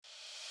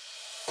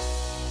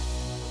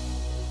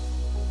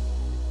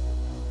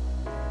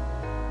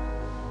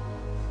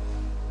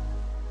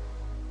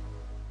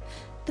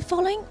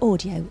following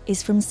audio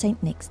is from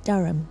St Nick's,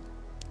 Durham.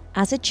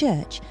 As a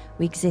church,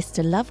 we exist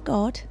to love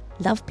God,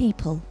 love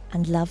people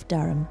and love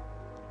Durham.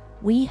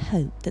 We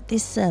hope that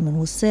this sermon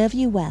will serve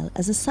you well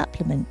as a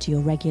supplement to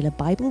your regular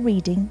Bible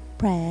reading,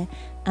 prayer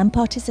and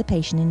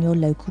participation in your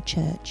local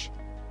church.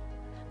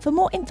 For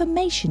more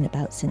information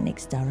about St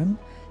Nick's, Durham,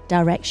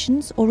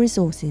 directions or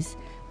resources,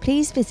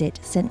 please visit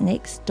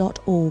stnicks.org.uk.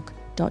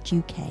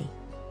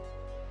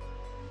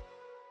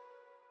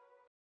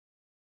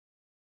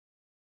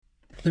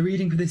 The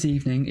reading for this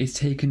evening is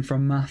taken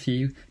from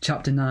Matthew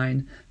chapter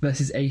 9,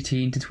 verses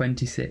 18 to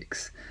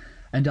 26,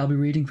 and I'll be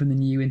reading from the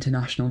New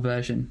International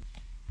Version.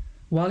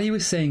 While he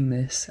was saying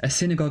this, a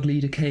synagogue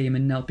leader came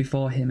and knelt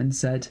before him and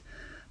said,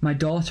 "My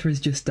daughter has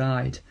just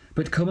died,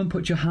 but come and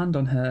put your hand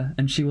on her,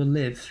 and she will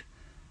live."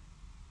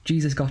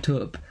 Jesus got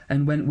up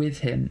and went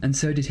with him, and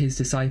so did his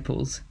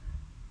disciples.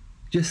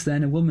 Just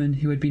then a woman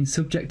who had been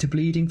subject to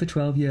bleeding for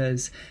 12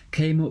 years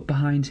came up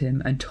behind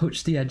him and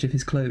touched the edge of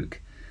his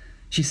cloak.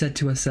 She said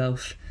to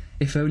herself,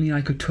 "If only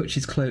I could touch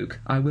his cloak,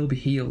 I will be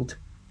healed."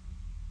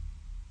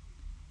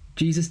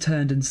 Jesus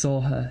turned and saw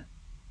her.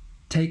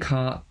 "Take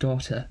heart,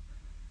 daughter,"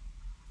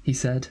 he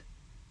said.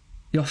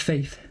 "Your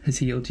faith has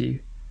healed you."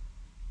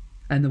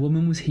 And the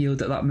woman was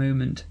healed at that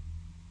moment.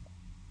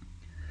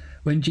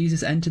 When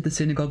Jesus entered the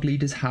synagogue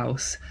leader's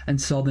house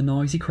and saw the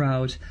noisy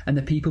crowd and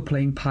the people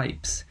playing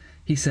pipes,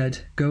 he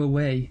said, "Go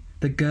away,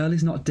 the girl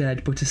is not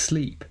dead but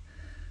asleep."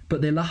 But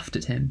they laughed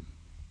at him.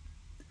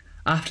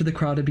 After the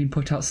crowd had been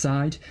put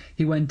outside,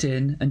 he went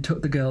in and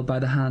took the girl by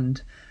the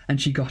hand,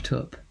 and she got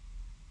up.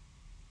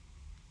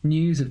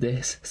 News of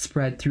this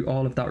spread through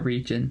all of that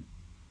region.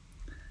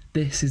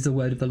 This is the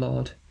word of the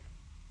Lord.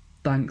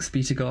 Thanks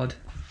be to God.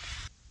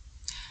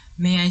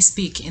 May I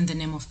speak in the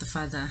name of the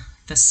Father,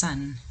 the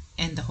Son,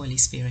 and the Holy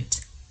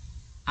Spirit.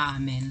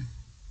 Amen.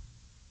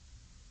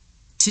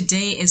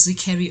 Today, as we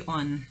carry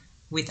on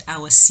with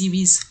our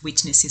series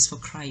Witnesses for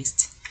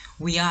Christ,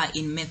 we are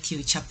in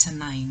Matthew chapter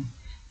 9,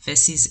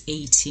 verses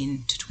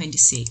 18 to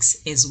 26,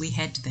 as we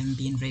had them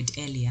being read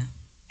earlier.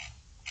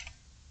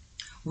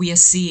 We are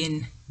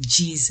seeing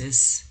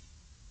Jesus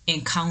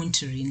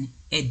encountering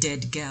a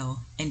dead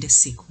girl and a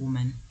sick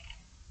woman.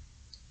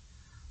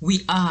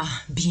 We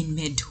are being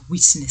made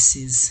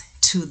witnesses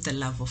to the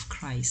love of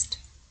Christ,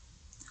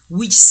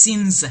 which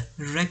seems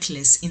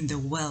reckless in the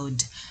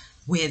world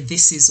where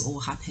this is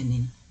all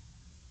happening.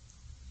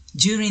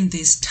 During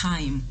this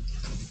time,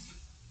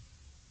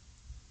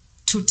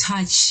 to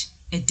touch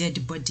a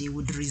dead body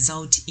would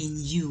result in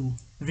you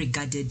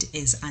regarded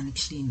as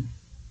unclean.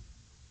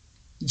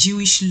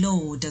 Jewish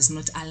law does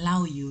not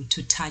allow you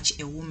to touch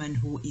a woman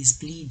who is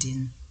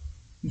bleeding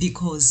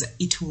because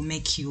it will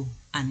make you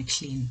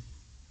unclean.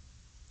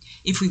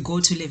 If we go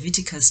to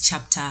Leviticus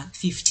chapter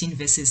 15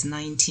 verses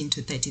 19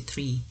 to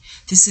 33,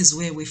 this is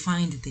where we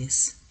find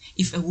this.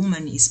 If a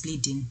woman is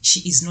bleeding, she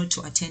is not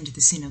to attend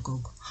the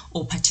synagogue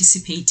or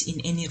participate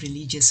in any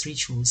religious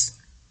rituals.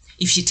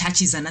 If she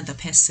touches another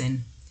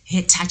person,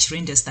 her touch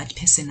renders that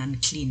person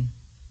unclean.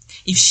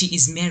 If she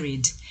is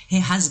married, her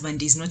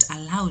husband is not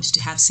allowed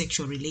to have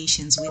sexual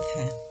relations with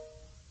her.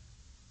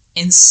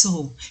 And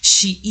so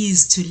she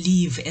is to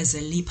live as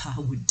a leper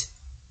would,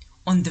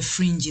 on the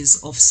fringes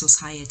of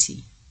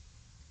society,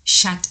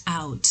 shut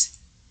out,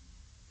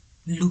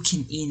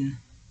 looking in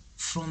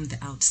from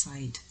the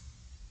outside.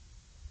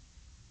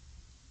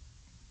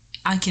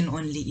 I can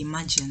only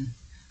imagine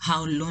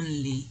how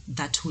lonely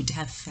that would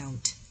have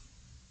felt.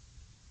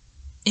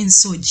 And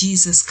so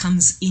Jesus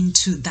comes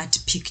into that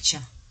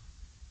picture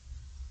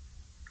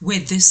where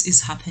this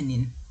is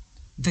happening,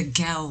 the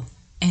girl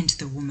and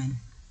the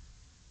woman,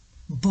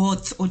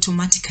 both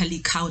automatically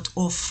cut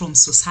off from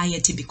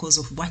society because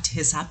of what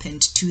has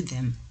happened to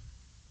them.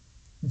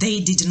 They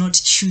did not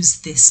choose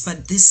this,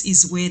 but this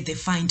is where they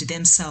find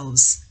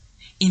themselves,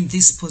 in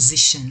this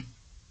position.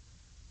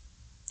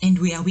 And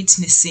we are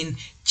witnessing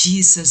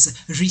Jesus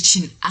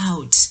reaching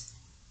out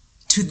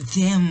to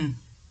them,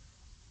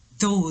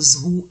 those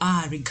who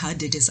are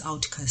regarded as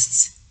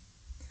outcasts.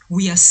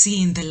 We are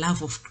seeing the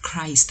love of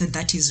Christ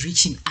that is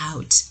reaching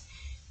out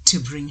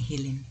to bring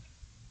healing.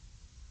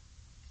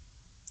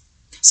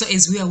 So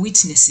as we are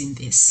witnessing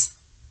this,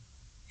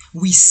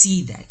 we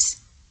see that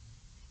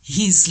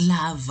his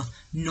love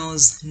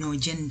knows no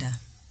gender.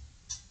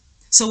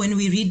 So when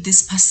we read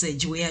this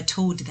passage, we are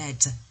told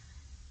that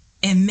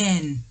a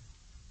man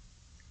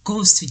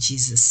goes to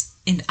Jesus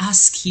and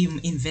asks him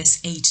in verse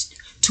 8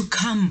 to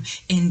come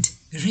and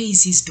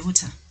raise his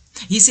daughter.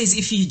 He says,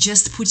 if you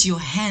just put your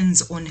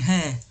hands on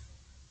her,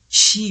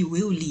 she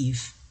will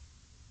live.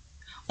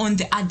 On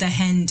the other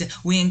hand,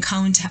 we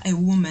encounter a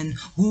woman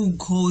who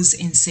goes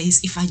and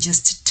says, if I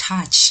just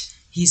touch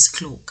his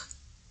cloak.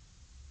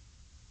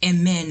 A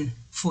man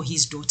for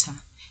his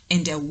daughter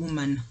and a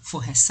woman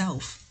for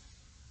herself.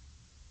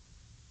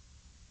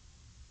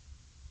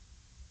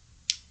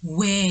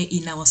 Where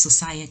in our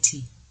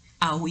society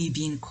are we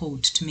being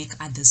called to make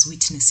others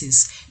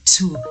witnesses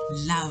to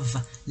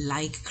love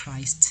like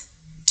Christ,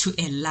 to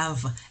a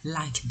love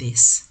like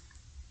this?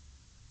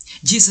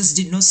 Jesus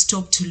did not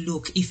stop to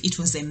look if it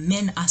was a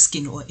man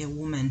asking or a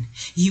woman.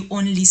 He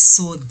only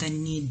saw the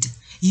need.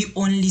 He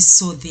only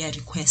saw their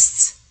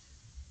requests.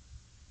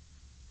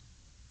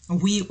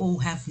 We all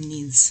have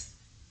needs.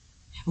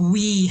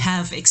 We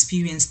have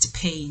experienced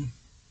pain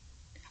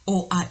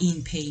or are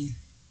in pain.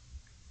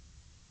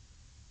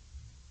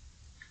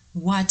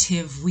 What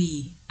have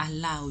we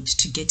allowed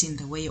to get in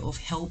the way of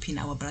helping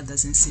our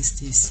brothers and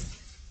sisters?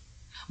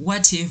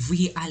 What have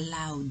we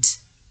allowed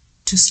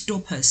to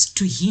stop us,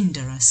 to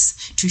hinder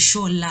us, to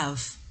show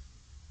love,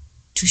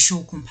 to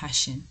show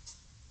compassion?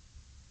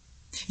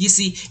 You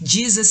see,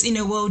 Jesus, in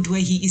a world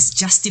where he is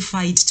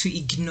justified to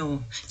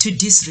ignore, to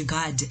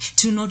disregard,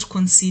 to not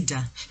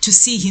consider, to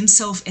see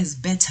himself as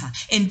better,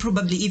 and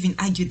probably even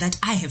argue that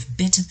I have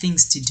better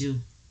things to do,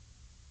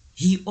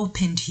 he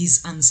opened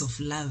his arms of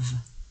love.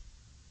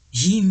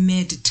 He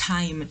made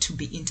time to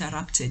be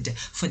interrupted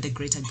for the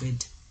greater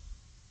good.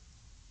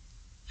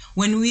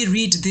 When we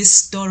read this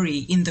story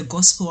in the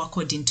Gospel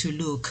according to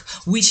Luke,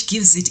 which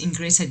gives it in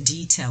greater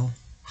detail,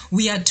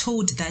 we are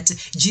told that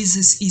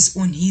Jesus is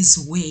on his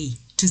way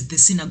to the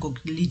synagogue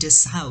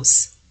leader's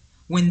house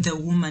when the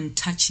woman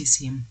touches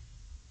him.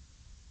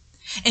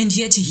 And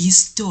yet he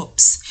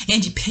stops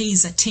and he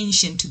pays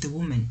attention to the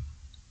woman.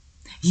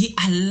 He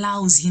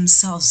allows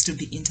himself to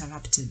be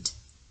interrupted.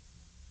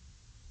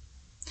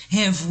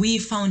 Have we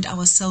found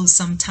ourselves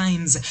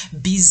sometimes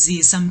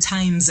busy,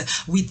 sometimes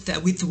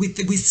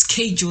with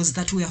schedules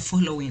that we are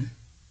following,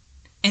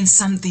 and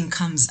something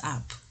comes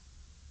up?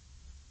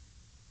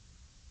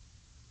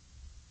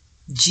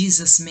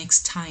 Jesus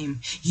makes time.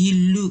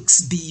 He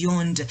looks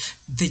beyond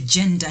the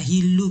gender.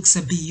 He looks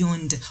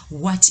beyond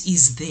what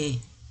is there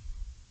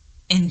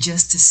and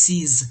just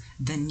sees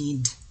the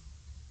need.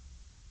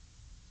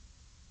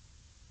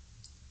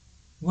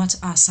 What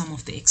are some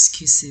of the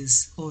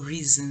excuses or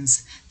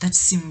reasons that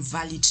seem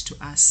valid to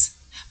us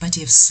but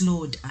have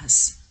slowed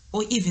us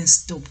or even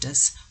stopped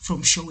us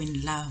from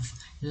showing love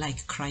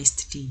like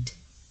Christ did?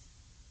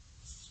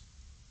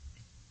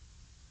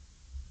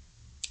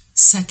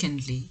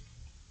 Secondly,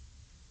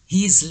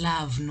 his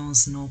love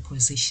knows no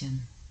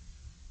position.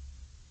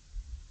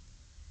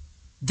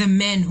 The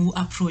man who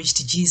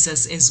approached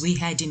Jesus, as we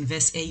had in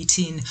verse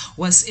 18,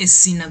 was a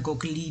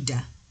synagogue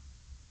leader.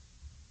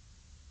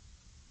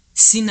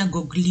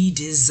 Synagogue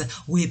leaders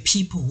were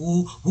people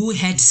who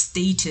had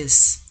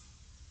status.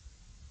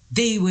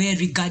 They were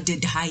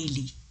regarded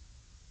highly.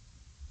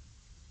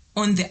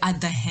 On the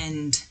other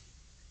hand,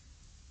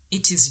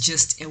 it is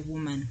just a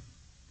woman,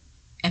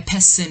 a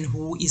person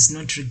who is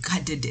not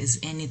regarded as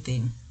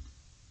anything.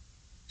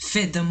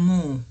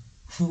 Furthermore,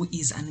 who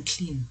is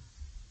unclean.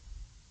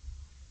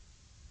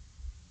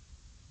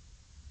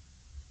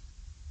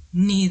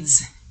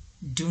 Needs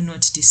do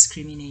not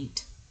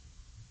discriminate.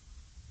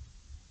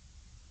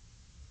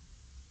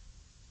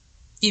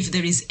 If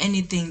there is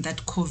anything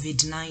that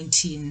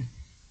COVID-19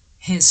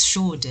 has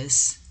showed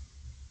us,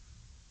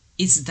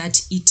 it's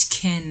that it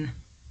can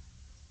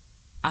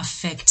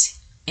affect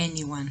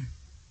anyone,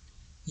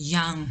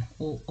 young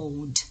or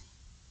old,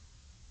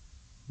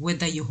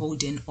 whether you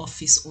hold an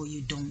office or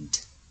you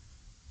don't.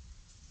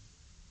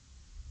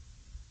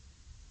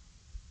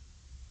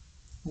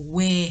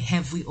 Where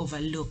have we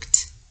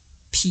overlooked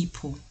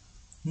people,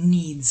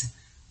 needs,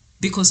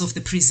 because of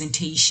the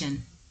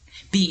presentation?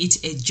 Be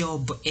it a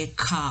job, a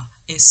car,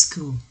 a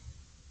school.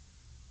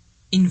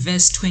 In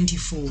verse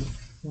 24,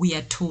 we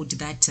are told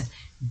that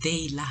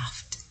they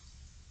laughed.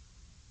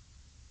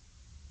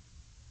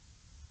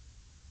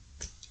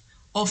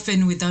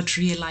 Often without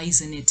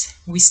realizing it,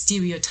 we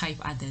stereotype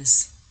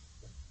others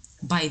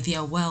by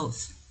their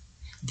wealth,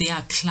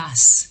 their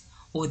class,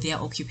 or their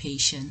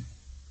occupation.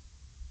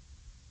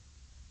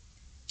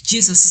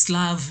 Jesus'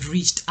 love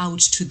reached out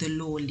to the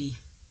lowly,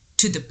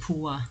 to the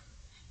poor,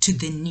 to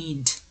the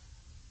need,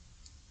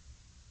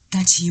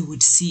 that he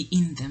would see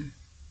in them,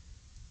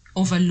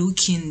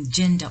 overlooking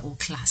gender or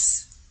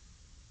class.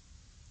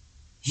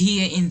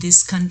 Here in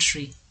this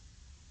country,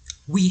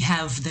 we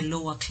have the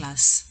lower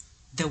class,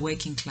 the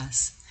working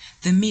class,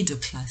 the middle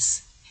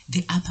class,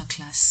 the upper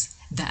class,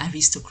 the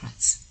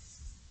aristocrats.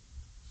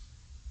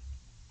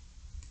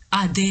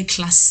 Are there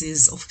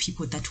classes of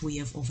people that we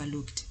have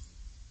overlooked?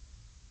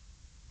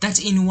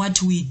 That in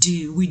what we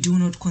do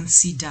not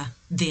consider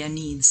their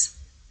needs?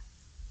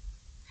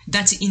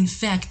 That in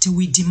fact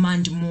we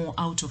demand more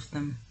out of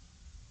them?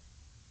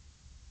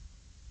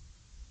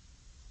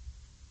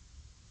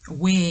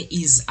 Where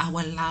is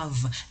our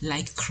love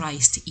like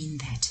Christ in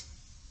that?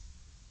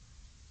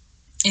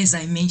 As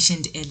I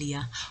mentioned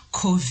earlier,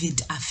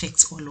 COVID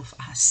affects all of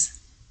us.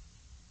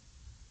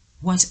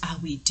 What are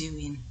we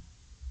doing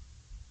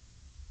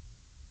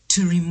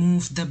to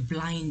remove the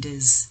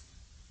blinders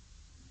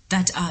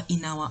that are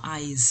in our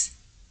eyes,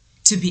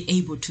 to be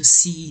able to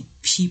see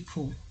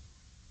people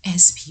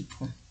as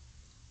people,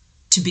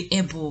 to be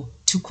able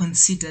to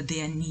consider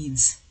their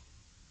needs,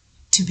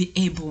 to be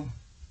able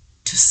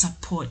to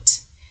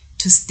support,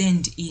 to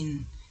stand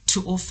in,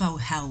 to offer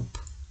help?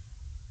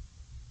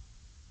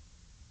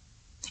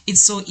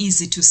 It's so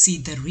easy to see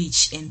the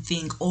rich and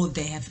think, oh,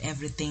 they have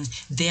everything,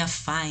 they are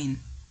fine.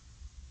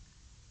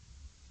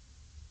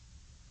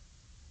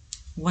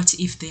 What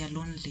if they are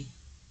lonely?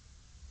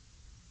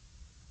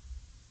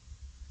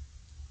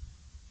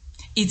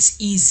 It's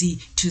easy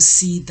to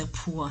see the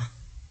poor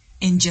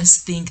and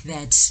just think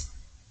that,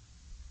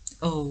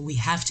 oh, we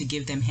have to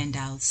give them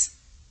handouts.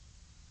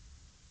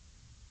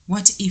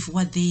 What if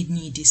what they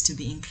need is to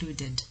be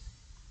included?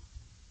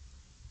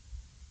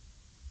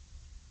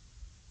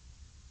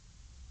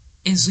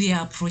 As we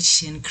are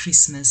approaching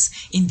Christmas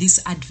in this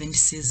Advent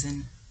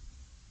season,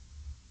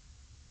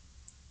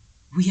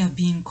 we are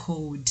being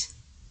called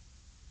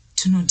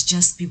to not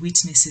just be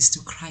witnesses to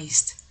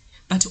Christ,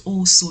 but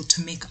also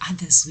to make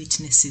others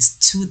witnesses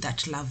to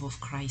that love of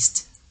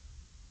Christ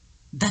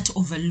that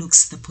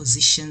overlooks the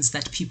positions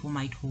that people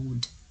might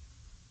hold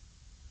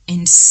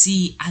and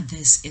see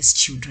others as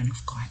children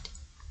of God.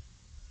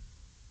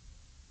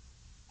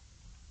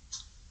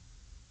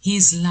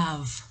 His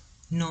love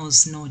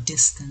knows no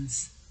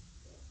distance.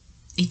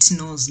 It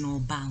knows no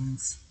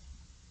bounds.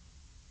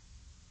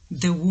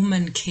 The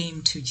woman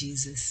came to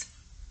Jesus,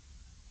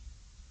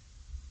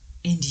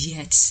 and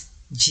yet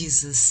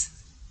Jesus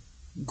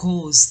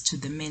goes to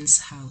the man's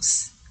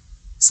house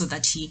so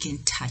that he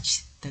can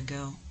touch the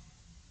girl.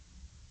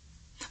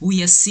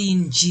 We are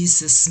seeing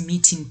Jesus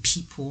meeting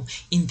people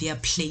in their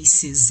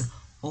places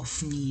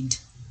of need.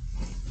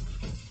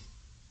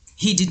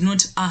 He did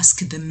not ask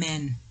the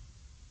man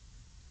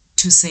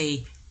to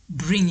say,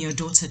 bring your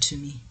daughter to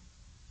me.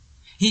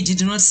 He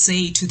did not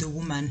say to the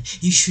woman,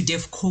 you should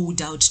have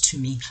called out to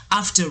me.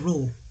 After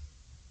all,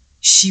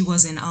 she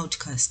was an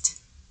outcast.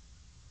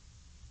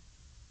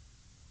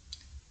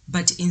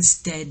 But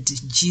instead,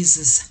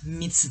 Jesus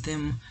meets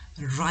them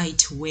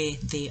right where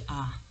they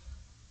are.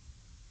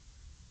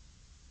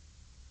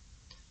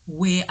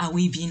 Where are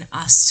we being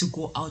asked to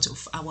go out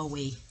of our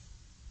way,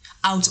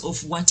 out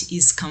of what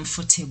is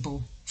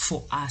comfortable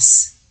for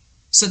us,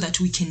 so that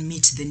we can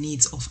meet the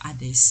needs of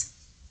others?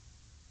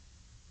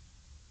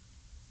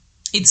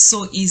 It's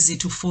so easy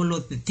to follow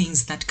the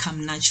things that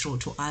come natural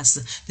to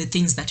us, the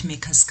things that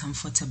make us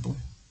comfortable.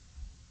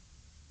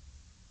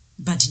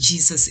 But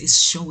Jesus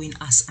is showing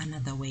us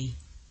another way,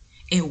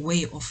 a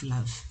way of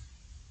love.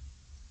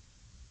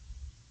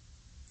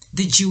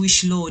 The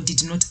Jewish law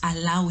did not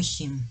allow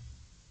him,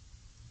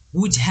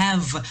 would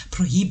have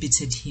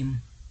prohibited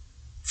him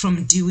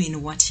from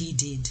doing what he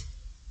did.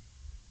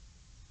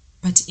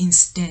 But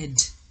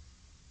instead,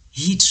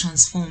 he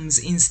transforms.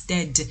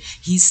 Instead,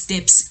 he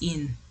steps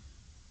in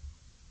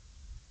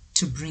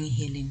to bring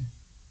healing.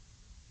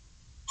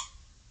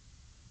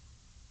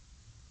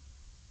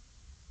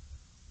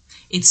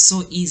 It's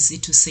so easy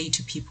to say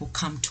to people,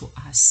 come to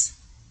us.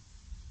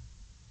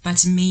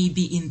 But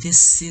maybe in this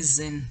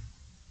season,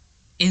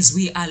 as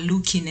we are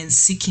looking and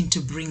seeking to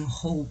bring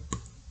hope,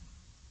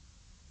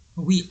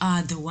 we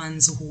are the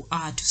ones who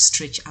are to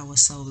stretch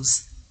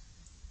ourselves.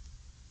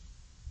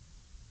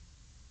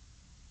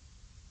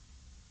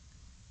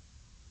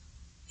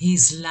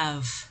 His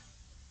love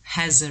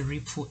has a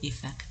ripple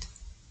effect.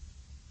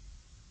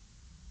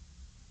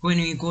 When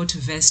we go to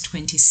verse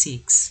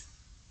 26,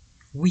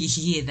 we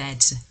hear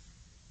that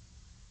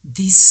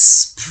this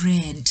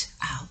spread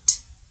out.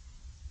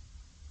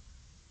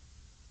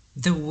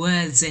 The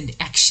words and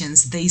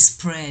actions, they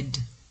spread.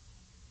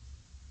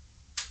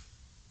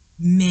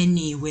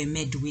 Many were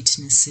made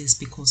witnesses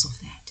because of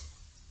that.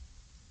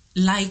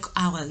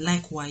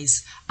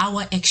 Likewise,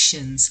 our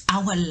actions,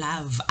 our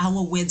love,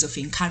 our words of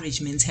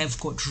encouragement have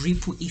got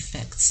ripple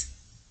effects.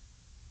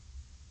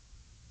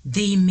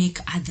 They make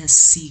others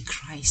see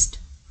Christ.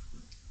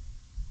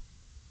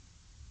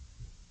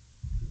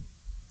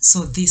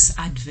 So this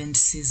Advent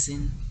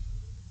season,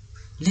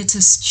 let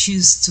us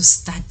choose to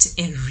start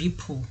a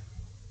ripple,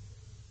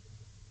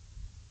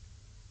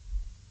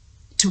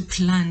 to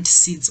plant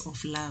seeds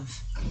of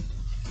love.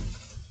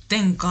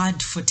 Thank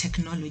God for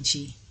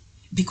technology,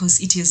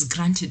 because it has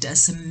granted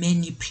us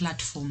many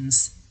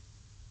platforms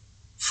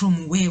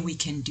from where we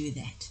can do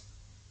that.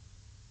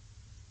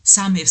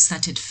 Some have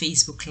started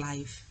Facebook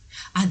Live.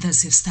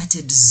 Others have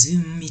started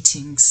Zoom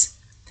meetings,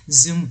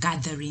 Zoom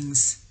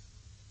gatherings,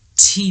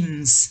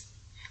 Teams,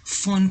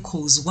 phone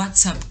calls,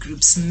 WhatsApp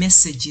groups,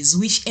 messages,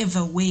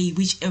 whichever way,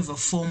 whichever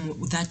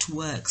form that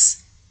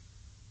works.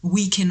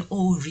 We can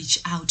all reach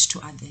out to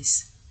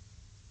others.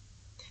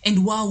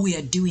 And while we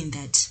are doing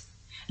that,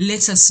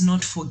 let us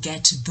not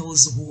forget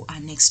those who are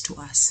next to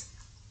us.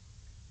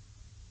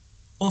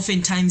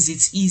 Oftentimes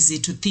it's easy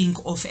to think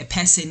of a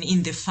person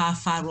in the far,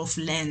 far off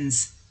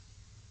lands,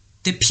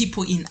 the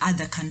people in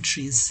other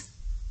countries,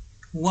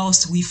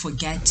 whilst we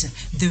forget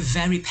the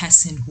very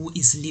person who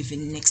is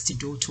living next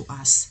door to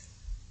us.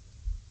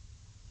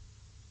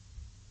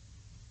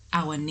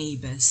 Our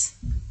neighbors,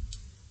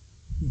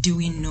 do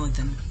we know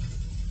them?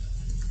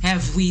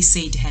 Have we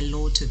said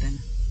hello to them?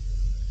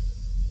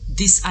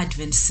 This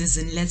Advent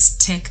season, let's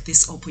take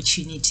this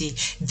opportunity,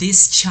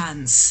 this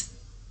chance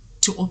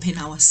to open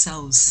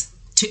ourselves,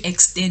 to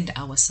extend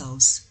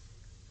ourselves.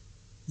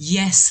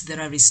 Yes,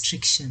 there are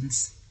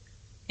restrictions.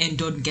 And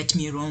don't get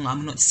me wrong,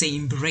 I'm not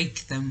saying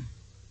break them.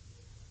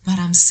 But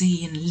I'm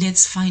saying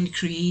let's find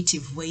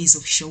creative ways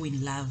of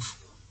showing love.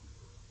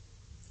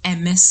 A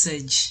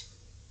message,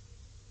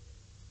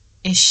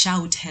 a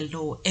shout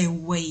hello, a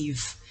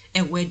wave,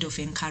 a word of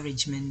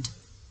encouragement.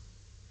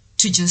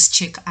 To just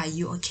check, are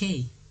you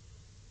okay?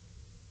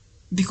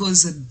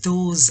 Because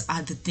those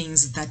are the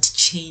things that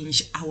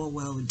change our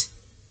world.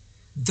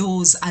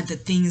 Those are the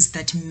things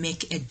that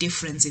make a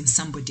difference in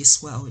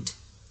somebody's world.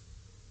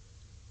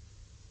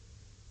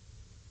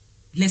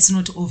 Let's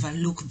not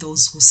overlook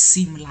those who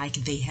seem like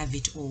they have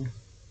it all.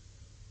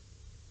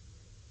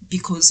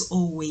 Because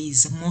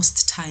always,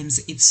 most times,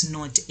 it's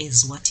not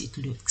as what it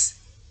looks.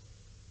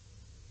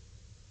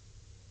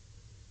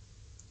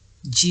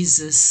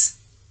 Jesus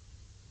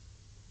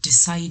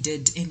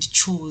decided and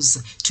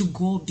chose to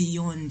go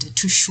beyond,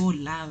 to show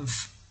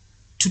love,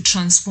 to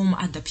transform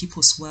other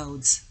people's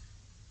worlds.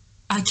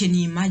 I can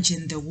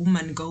imagine the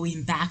woman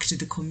going back to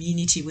the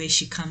community where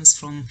she comes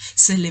from,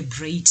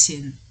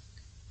 celebrating,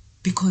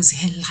 because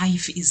her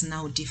life is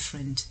now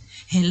different.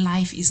 Her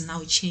life is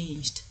now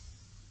changed.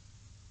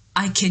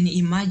 I can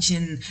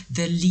imagine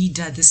the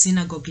leader, the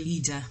synagogue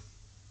leader,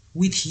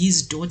 with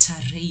his daughter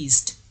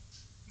raised,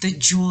 the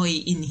joy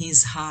in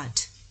his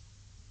heart,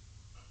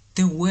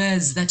 the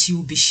words that he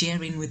will be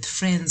sharing with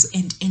friends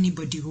and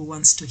anybody who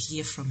wants to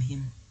hear from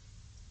him.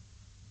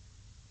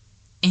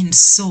 And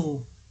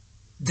so,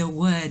 the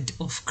word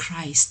of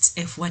Christ,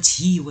 of what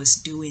he was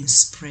doing,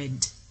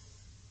 spread.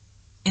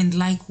 And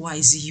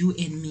likewise, you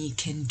and me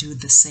can do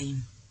the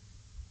same.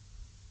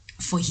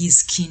 For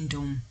his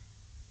kingdom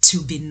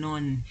to be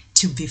known,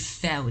 to be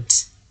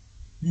felt,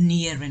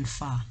 near and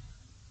far.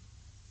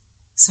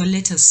 So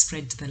let us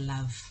spread the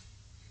love.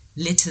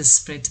 Let us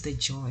spread the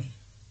joy.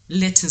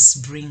 Let us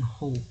bring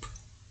hope.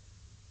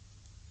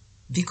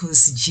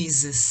 Because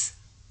Jesus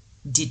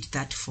did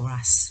that for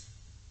us.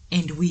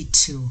 And we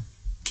too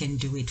can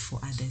do it for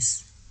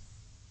others.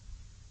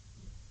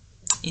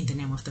 In the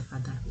name of the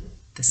Father,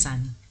 the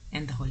Son,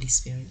 and the Holy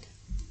Spirit.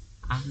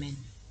 Amen.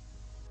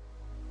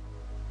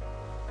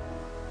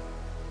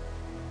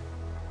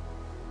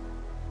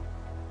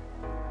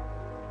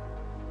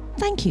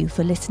 Thank you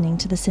for listening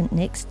to the St.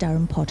 Nick's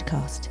Durham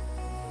podcast.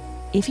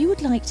 If you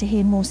would like to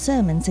hear more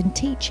sermons and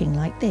teaching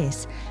like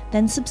this,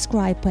 then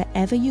subscribe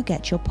wherever you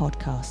get your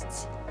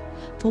podcasts.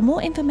 For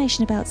more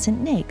information about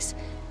St. Nick's,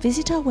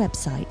 visit our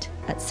website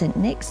at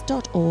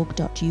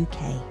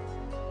stnicks.org.uk.